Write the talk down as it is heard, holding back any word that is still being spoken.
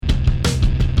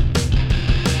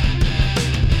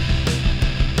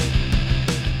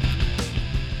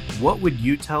What would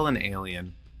you tell an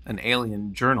alien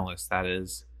journalist, that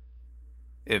is,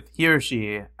 if he or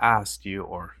she asked you,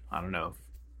 or I don't know if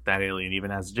that alien even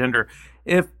has a gender,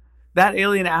 if that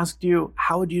alien asked you,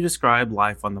 how would you describe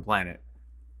life on the planet?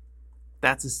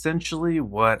 That's essentially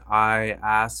what I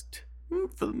asked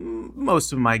for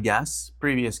most of my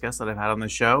previous guests that I've had on the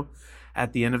show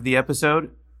at the end of the episode.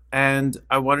 And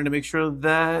I wanted to make sure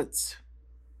that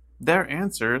their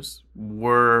answers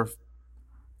were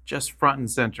just front and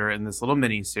center in this little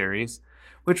mini series,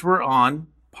 which we're on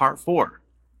part 4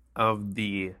 of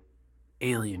the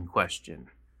alien question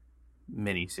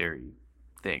mini series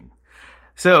thing.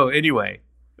 So anyway,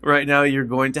 right now you're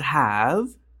going to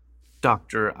have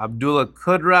Dr. Abdullah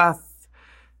Kudrath,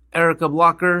 Erica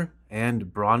Blocker, and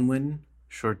Bronwyn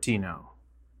Shortino.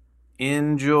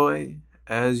 Enjoy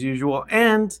as usual.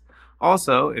 And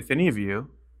also, if any of you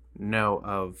know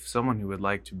of someone who would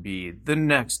like to be the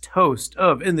next host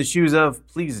of In the Shoes of,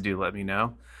 please do let me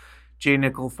know.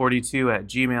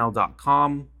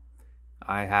 jnickel42@gmail.com.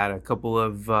 I had a couple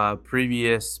of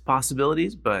previous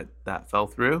possibilities, but that fell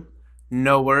through.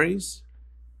 No worries,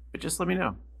 but just let me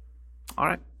know. All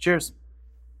right, cheers.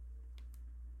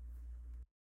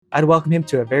 I'd welcome him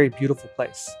to a very beautiful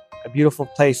place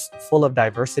full of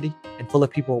diversity and full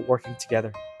of people working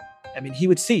together. I mean, he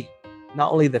would see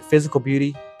not only the physical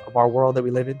beauty of our world that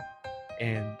we live in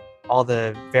and all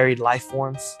the varied life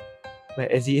forms,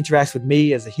 but as he interacts with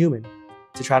me as a human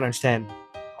to try to understand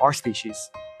our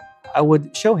species, I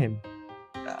would show him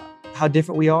how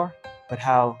different we are, but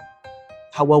how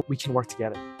well we can work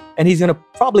together. And he's going to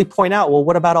probably point out, well,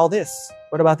 what about all this?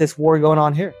 What about this war going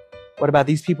on here? What about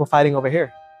these people fighting over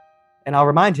here? And I'll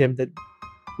remind him that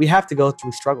we have to go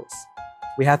through struggles.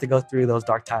 We have to go through those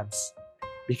dark times,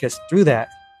 because through that,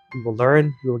 we will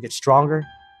learn, we will get stronger,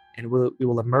 and we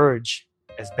will emerge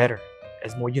as better,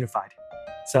 as more unified.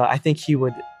 So I think he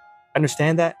would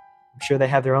understand that. I'm sure they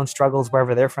have their own struggles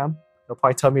wherever they're from. He'll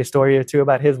probably tell me a story or two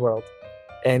about his world.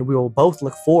 And we will both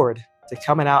look forward to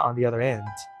coming out on the other end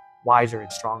wiser and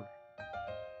stronger,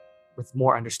 with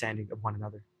more understanding of one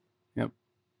another. Yep,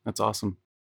 that's awesome.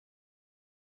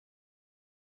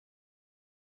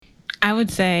 I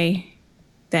would say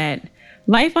that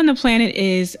life on the planet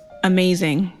is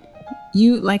amazing.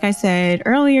 You, like I said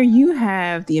earlier, you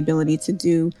have the ability to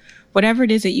do whatever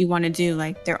it is that you want to do.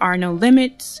 Like, there are no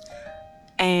limits,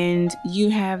 and you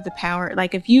have the power.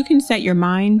 Like, if you can set your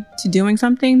mind to doing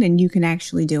something, then you can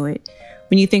actually do it.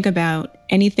 When you think about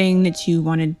anything that you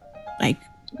want to, like,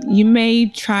 you may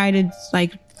try to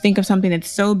think of something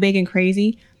that's so big and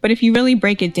crazy, but if you really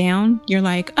break it down, you're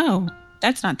like, oh,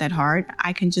 that's not that hard.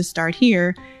 I can just start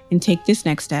here and take this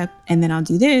next step, and then I'll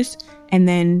do this, and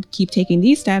then keep taking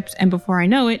these steps. And before I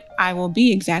know it, I will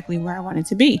be exactly where I wanted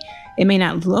to be. It may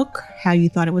not look how you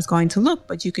thought it was going to look,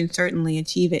 but you can certainly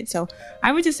achieve it. So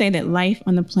I would just say that life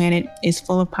on the planet is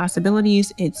full of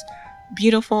possibilities. It's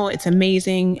beautiful. It's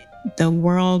amazing. The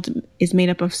world is made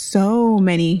up of so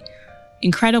many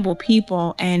incredible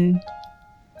people. And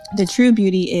the true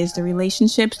beauty is the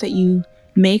relationships that you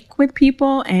make with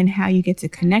people and how you get to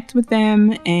connect with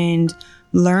them and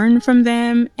learn from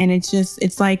them. And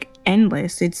it's like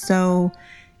endless. It's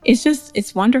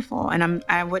wonderful. And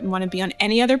I wouldn't want to be on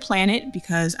any other planet,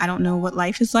 because I don't know what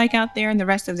life is like out there in the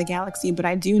rest of the galaxy. But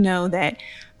I do know that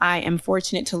I am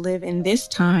fortunate to live in this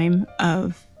time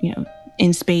of,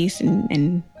 in space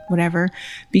and whatever,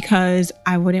 because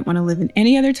I wouldn't want to live in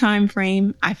any other time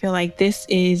frame. I feel like this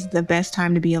is the best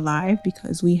time to be alive,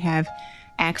 because we have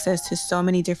access to so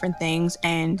many different things,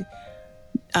 and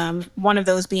one of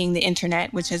those being the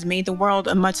internet, which has made the world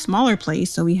a much smaller place.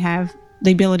 So we have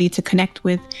the ability to connect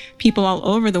with people all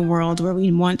over the world where we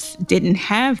once didn't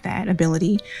have that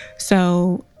ability.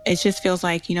 So it just feels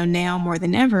like, now more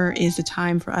than ever is the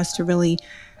time for us to really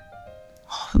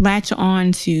latch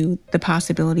on to the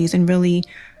possibilities and really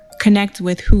connect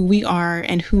with who we are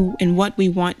and what we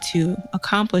want to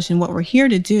accomplish and what we're here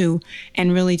to do,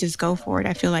 and really just go for it.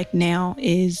 I feel like now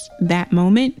is that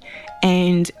moment,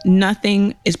 and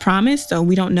nothing is promised, so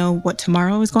we don't know what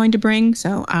tomorrow is going to bring.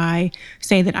 So I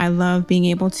say that I love being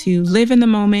able to live in the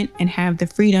moment and have the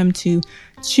freedom to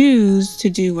choose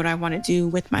to do what I want to do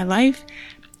with my life,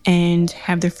 and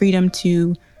have the freedom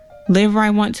to live where I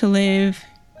want to live,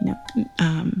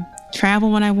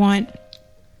 travel when I want,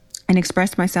 and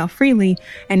express myself freely,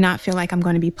 and not feel like I'm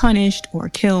going to be punished or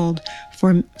killed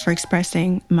for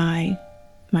expressing my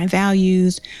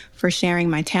values, for sharing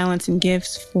my talents and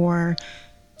gifts, for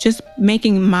just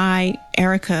making my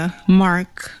Erica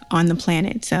mark on the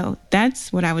planet. So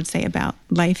that's what I would say about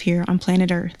life here on planet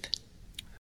Earth.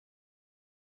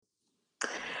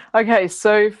 Okay,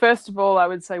 so first of all, I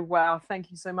would say, wow, thank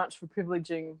you so much for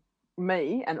privileging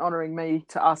me and honoring me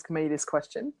to ask me this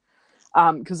question,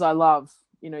 because I love,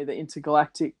 the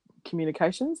intergalactic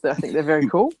communications. I think they're very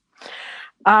cool.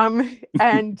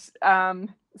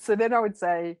 So then I would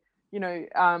say,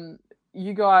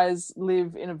 you guys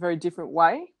live in a very different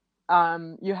way.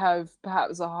 You have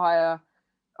perhaps a higher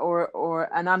or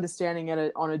an understanding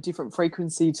on a different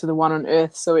frequency to the one on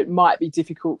Earth. So it might be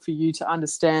difficult for you to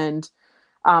understand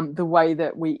the way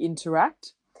that we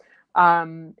interact.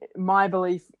 My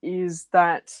belief is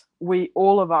that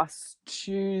all of us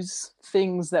choose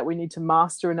things that we need to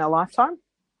master in our lifetime.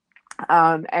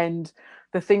 And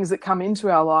the things that come into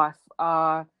our life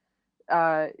are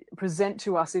present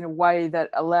to us in a way that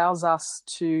allows us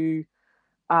to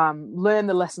learn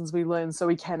the lessons we learn so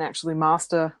we can actually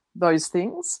master those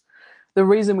things. The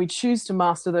reason we choose to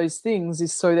master those things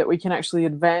is so that we can actually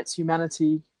advance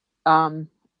humanity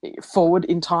forward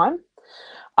in time.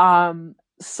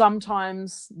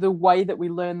 Sometimes the way that we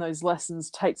learn those lessons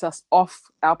takes us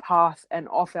off our path and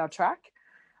off our track.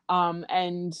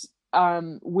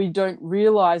 We don't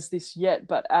realize this yet,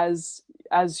 but as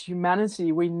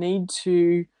humanity, we need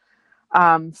to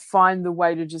find the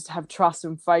way to just have trust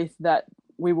and faith that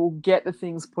we will get the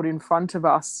things put in front of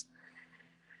us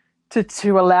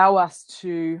to allow us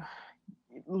to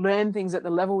learn things at the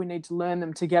level we need to learn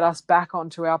them to get us back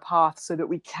onto our path so that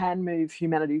we can move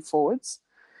humanity forwards.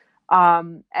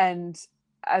 And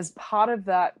as part of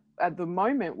that, at the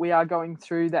moment, we are going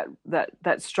through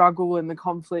that struggle and the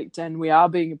conflict, and we are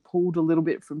being pulled a little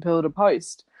bit from pillar to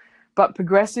post. But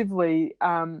progressively,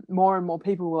 more and more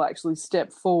people will actually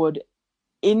step forward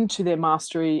into their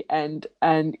mastery and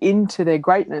into their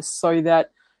greatness so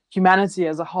that humanity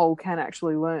as a whole can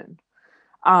actually learn.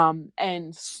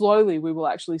 And slowly we will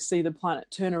actually see the planet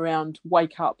turn around,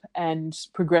 wake up, and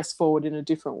progress forward in a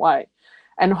different way.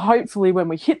 And hopefully when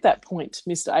we hit that point,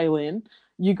 Mr. Alien,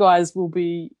 you guys will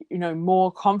be,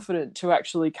 more confident to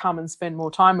actually come and spend more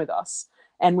time with us.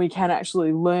 And we can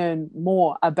actually learn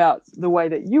more about the way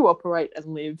that you operate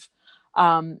and live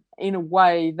in a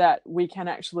way that we can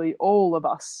actually, all of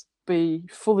us, be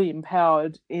fully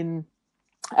empowered in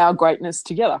our greatness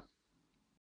together.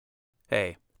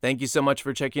 Hey, thank you so much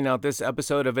for checking out this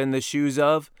episode of In the Shoes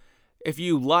Of. If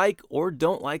you like or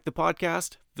don't like the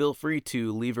podcast, feel free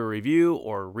to leave a review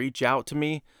or reach out to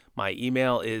me. My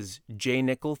email is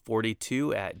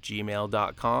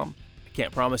jnickel42@gmail.com. I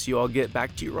can't promise you I'll get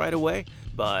back to you right away,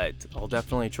 but I'll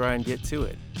definitely try and get to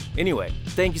it. Anyway,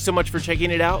 thank you so much for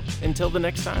checking it out. Until the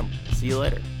next time, see you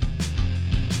later.